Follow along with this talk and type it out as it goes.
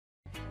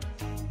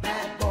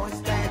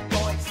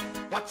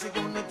What you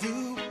gonna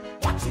do?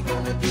 What you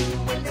gonna do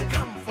when they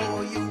come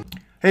for you?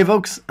 Hey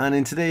folks, and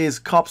in today's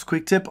Cops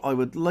Quick Tip, I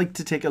would like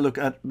to take a look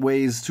at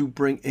ways to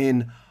bring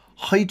in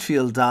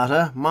Heightfield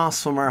data,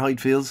 masks from our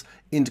Heightfields,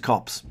 into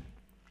Cops.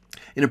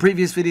 In a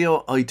previous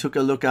video, I took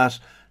a look at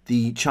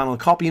the channel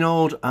copy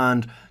node,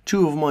 and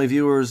two of my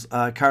viewers,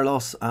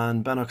 Carlos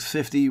and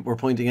Benox50, were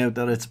pointing out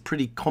that it's a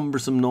pretty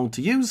cumbersome node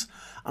to use,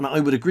 and I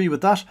would agree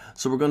with that.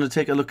 So we're going to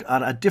take a look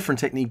at a different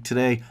technique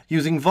today,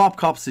 using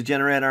VOPCOPs to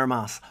generate our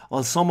masks.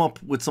 I'll sum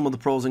up with some of the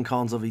pros and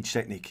cons of each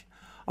technique.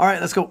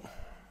 Alright, let's go.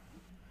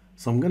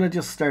 So I'm going to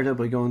just start out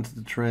by going to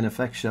the terrain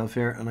effects shelf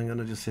here, and I'm going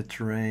to just hit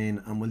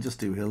terrain, and we'll just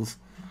do hills.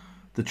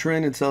 The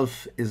terrain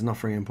itself is not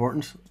very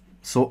important,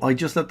 so I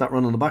just let that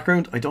run in the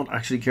background. I don't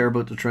actually care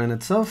about the terrain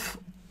itself.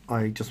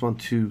 I just want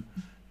to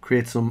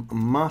create some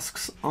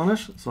masks on it.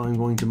 So I'm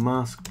going to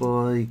mask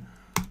by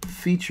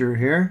feature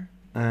here,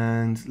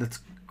 and let's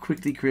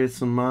quickly create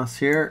some masks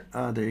here.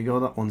 There you go,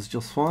 that one's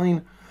just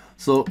fine.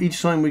 So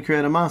each time we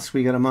create a mask,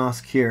 we get a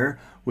mask here,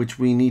 which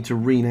we need to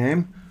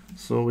rename.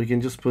 So we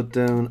can just put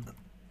down,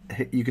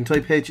 you can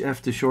type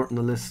HF to shorten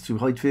the list to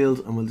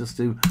Heightfield, and we'll just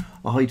do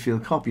a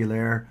Heightfield copy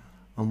layer,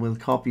 and we'll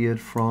copy it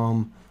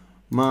from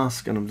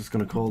mask, and I'm just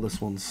going to call this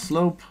one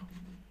slope.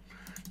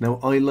 Now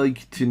I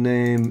like to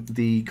name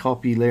the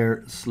copy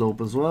layer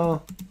slope as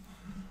well,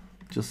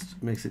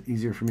 just makes it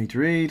easier for me to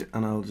read,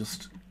 and I'll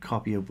just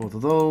copy out both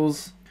of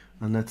those,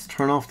 and let's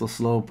turn off the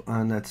slope,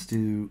 and let's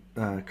do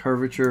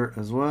curvature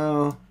as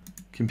well,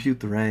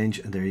 compute the range,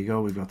 and there you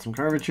go, we've got some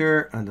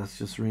curvature. And let's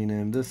just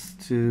rename this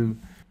to,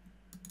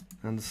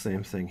 and the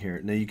same thing here.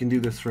 Now you can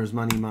do this for as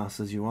many masks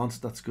as you want,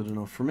 that's good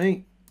enough for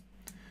me.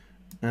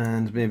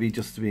 And maybe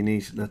just to be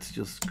neat, let's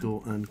just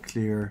go and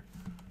clear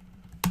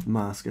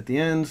mask at the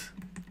end,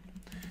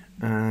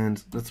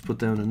 and let's put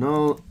down a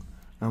null,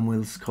 and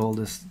we'll call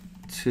this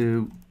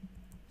 2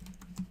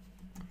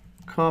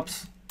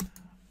 cops.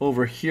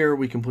 Over here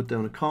we can put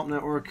down a cop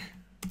network.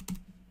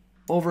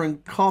 Over in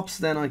cops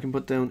then I can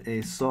put down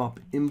a SOP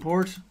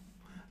import.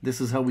 This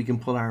is how we can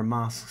put our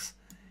masks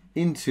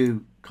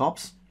into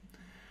cops,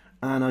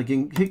 and I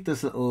can click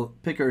this little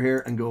picker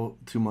here and go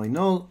to my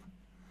null,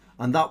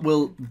 and that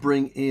will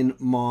bring in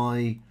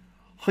my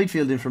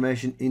Heightfield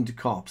information into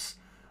cops.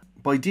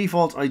 By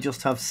default, I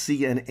just have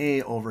C and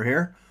A over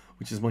here,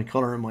 which is my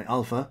color and my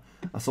alpha,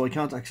 so I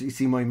can't actually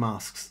see my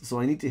masks. So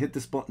I need to hit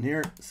this button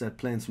here, set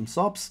planes from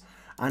SOPs,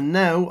 and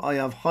now I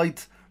have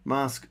height,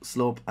 mask,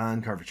 slope,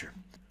 and curvature.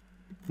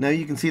 Now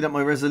you can see that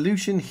my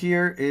resolution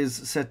here is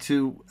set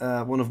to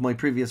one of my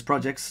previous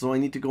projects, so I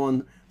need to go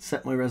and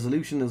set my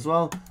resolution as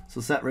well. So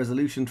set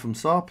resolution from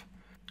SOP.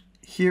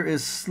 Here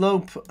is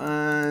slope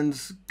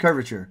and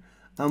curvature,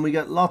 and we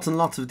get lots and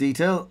lots of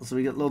detail, so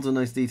we get loads of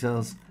nice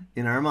details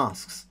in our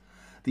masks.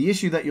 The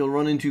issue that you'll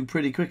run into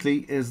pretty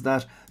quickly is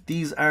that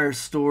these are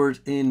stored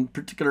in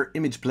particular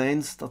image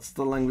planes. That's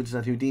the language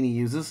that Houdini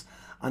uses,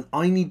 and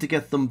I need to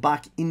get them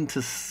back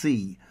into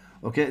C.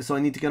 Okay, so I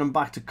need to get them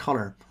back to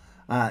color,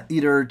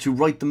 either to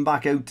write them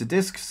back out to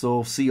disk,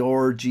 so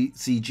CR,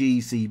 CG,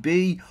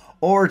 CB,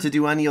 or to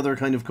do any other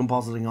kind of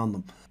compositing on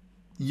them.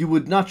 You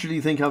would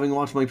naturally think, having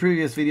watched my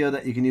previous video,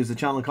 that you can use the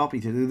channel copy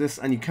to do this,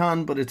 and you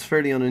can, but it's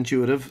fairly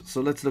unintuitive. So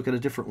let's look at a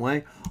different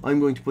way. I'm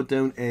going to put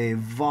down a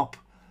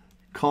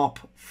VOPCOP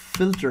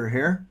filter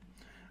here,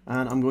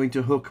 and I'm going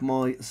to hook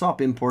my SOP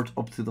import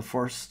up to the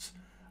first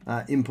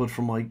input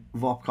from my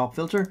VOPCOP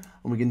filter,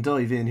 and we can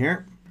dive in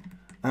here.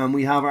 And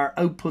we have our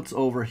outputs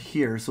over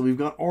here. So we've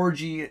got R,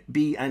 G,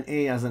 B, and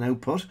A as an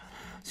output.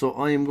 So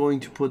I am going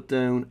to put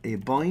down a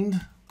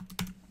bind,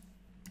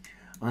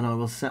 and I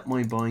will set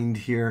my bind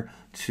here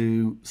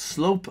to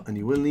slope, and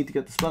you will need to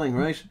get the spelling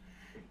right.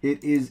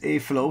 It is a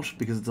float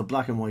because it's a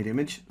black and white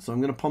image, so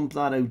I'm going to pump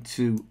that out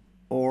to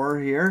R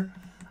here,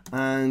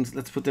 and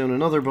let's put down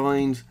another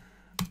bind,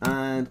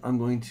 and I'm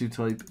going to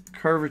type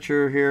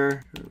curvature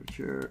here,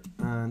 curvature,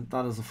 and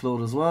that is a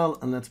float as well,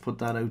 and let's put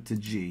that out to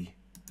G.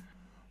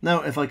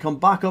 Now if I come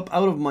back up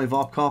out of my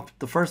VOPCOP,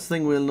 the first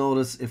thing we'll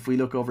notice if we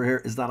look over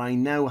here is that I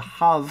now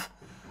have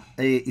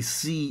a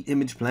C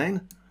image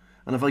plane.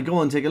 And if I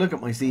go and take a look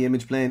at my C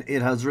image plane,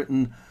 it has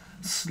written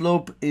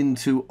slope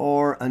into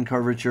R and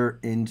curvature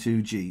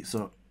into G.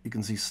 So you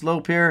can see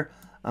slope here,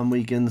 and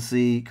we can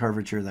see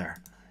curvature there.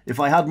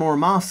 If I had more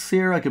masks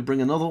here, I could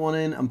bring another one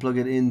in and plug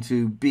it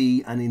into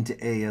B and into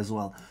A as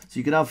well. So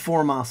you could have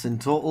 4 masks in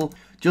total.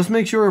 Just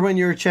make sure when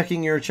you're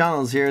checking your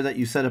channels here that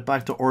you set it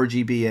back to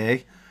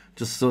RGBA,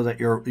 just so that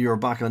you're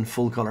back on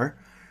full color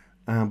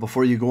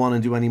before you go on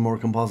and do any more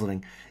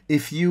compositing.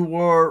 If you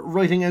were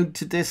writing out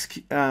to disk,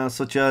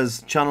 such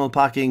as channel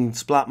packing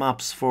splat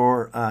maps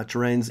for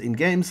terrains in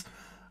games,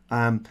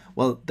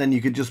 well, then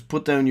you could just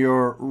put down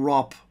your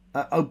ROP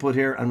output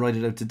here and write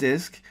it out to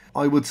disk.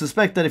 I would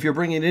suspect that if you're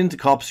bringing it into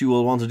Cops, you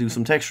will want to do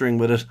some texturing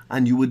with it,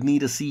 and you would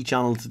need a C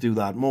channel to do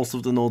that. Most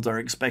of the nodes are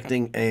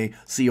expecting a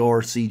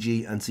CR,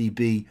 CG, and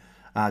CB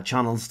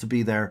channels to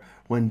be there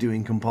when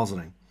doing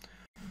compositing.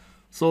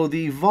 So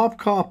the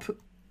VOPCOP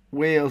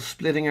way of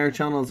splitting our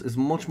channels is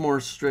much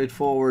more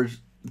straightforward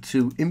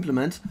to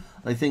implement,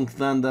 I think,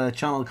 than the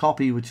channel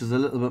copy, which is a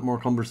little bit more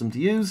cumbersome to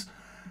use.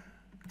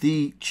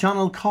 The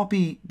channel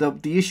copy,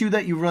 the issue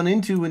that you run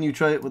into when you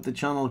try it with the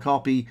channel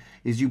copy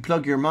is you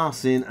plug your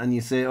mask in and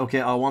you say,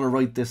 okay, I want to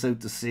write this out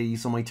to C,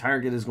 so my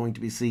target is going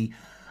to be C,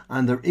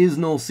 and there is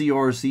no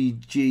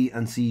CRCG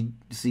and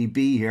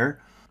CB here.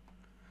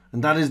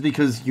 And that is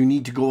because you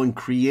need to go and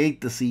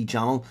create the C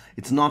channel.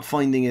 It's not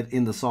finding it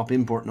in the SOP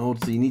import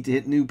node, so you need to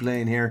hit new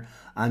plane here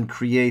and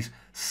create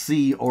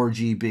C or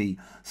GB.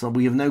 So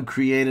we have now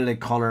created a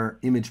color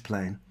image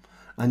plane.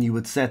 And you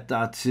would set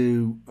that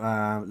to,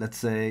 let's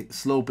say,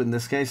 slope in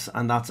this case,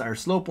 and that's our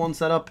slope one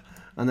setup.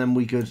 And then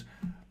we could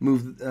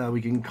move,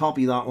 we can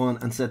copy that one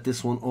and set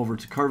this one over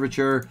to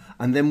curvature,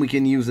 and then we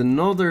can use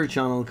another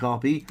channel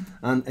copy.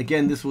 And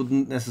again, this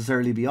wouldn't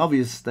necessarily be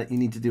obvious that you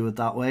need to do it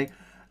that way,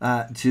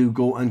 to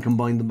go and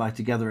combine them back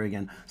together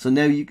again. So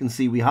now you can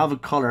see we have a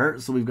color,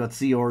 so we've got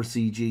CR,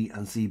 CG,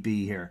 and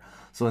CB here.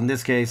 So in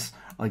this case,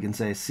 I can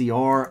say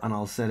CR, and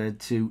I'll set it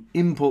to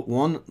input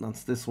 1.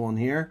 That's this one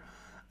here.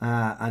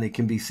 And it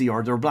can be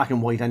CR. They're black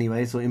and white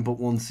anyway, so input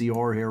 1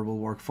 CR here will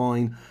work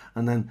fine.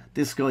 And then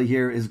this guy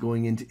here is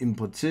going into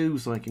input 2,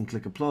 so I can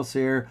click a plus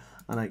here,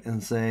 and I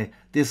can say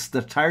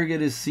the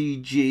target is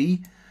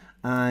CG,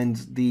 and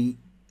the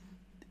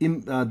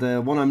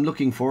one I'm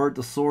looking for,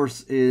 the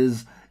source,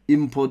 is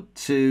input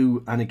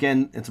 2, and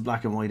again it's a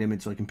black and white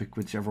image, so I can pick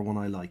whichever one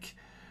I like.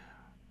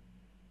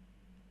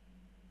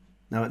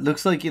 Now it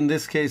looks like in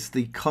this case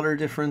the color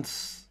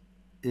difference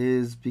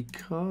is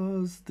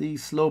because the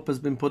slope has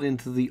been put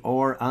into the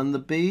R and the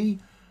B,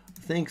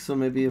 I think. So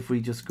maybe if we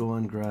just go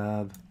and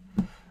grab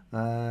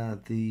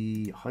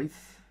the height,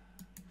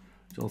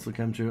 which also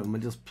came through, and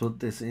we'll just put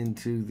this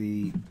into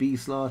the B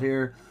slot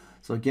here.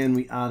 So again,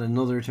 we add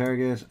another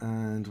target,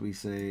 and we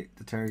say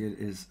the target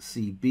is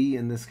CB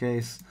in this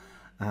case,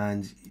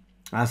 and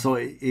so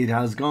it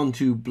has gone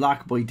to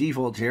black by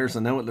default here, so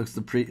now it looks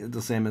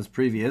the same as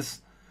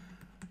previous.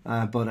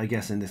 But I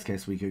guess in this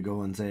case we could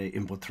go and say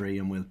input 3,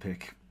 and we'll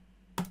pick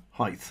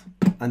height,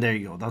 and there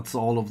you go. That's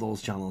all of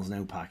those channels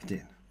now packed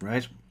in,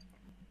 right?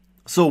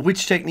 So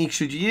which technique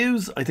should you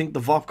use? I think the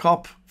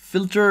VOPCOP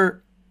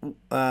filter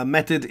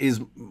method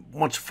is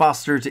much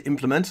faster to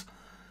implement.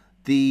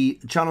 The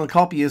channel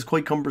copy is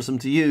quite cumbersome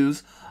to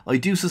use. I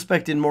do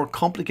suspect in more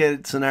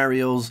complicated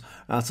scenarios,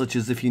 such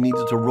as if you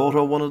needed to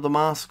roto one of the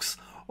masks,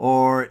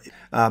 or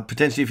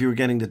potentially if you were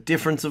getting the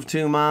difference of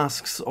two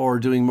masks, or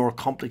doing more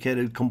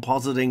complicated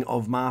compositing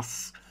of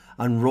masks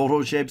and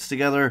roto shapes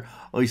together,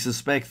 I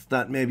suspect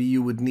that maybe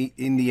you would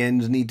in the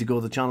end need to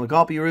go the channel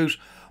copy route.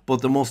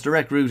 But the most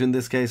direct route in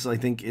this case, I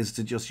think, is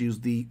to just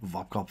use the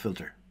VOPCOP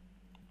filter.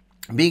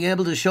 Being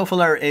able to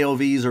shuffle our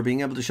AOVs, or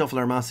being able to shuffle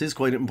our masks, is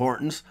quite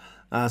important.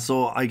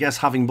 So I guess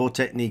having both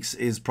techniques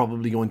is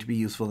probably going to be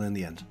useful in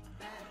the end.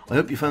 I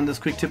hope you found this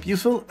quick tip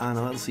useful, and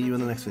I'll see you in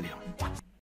the next video.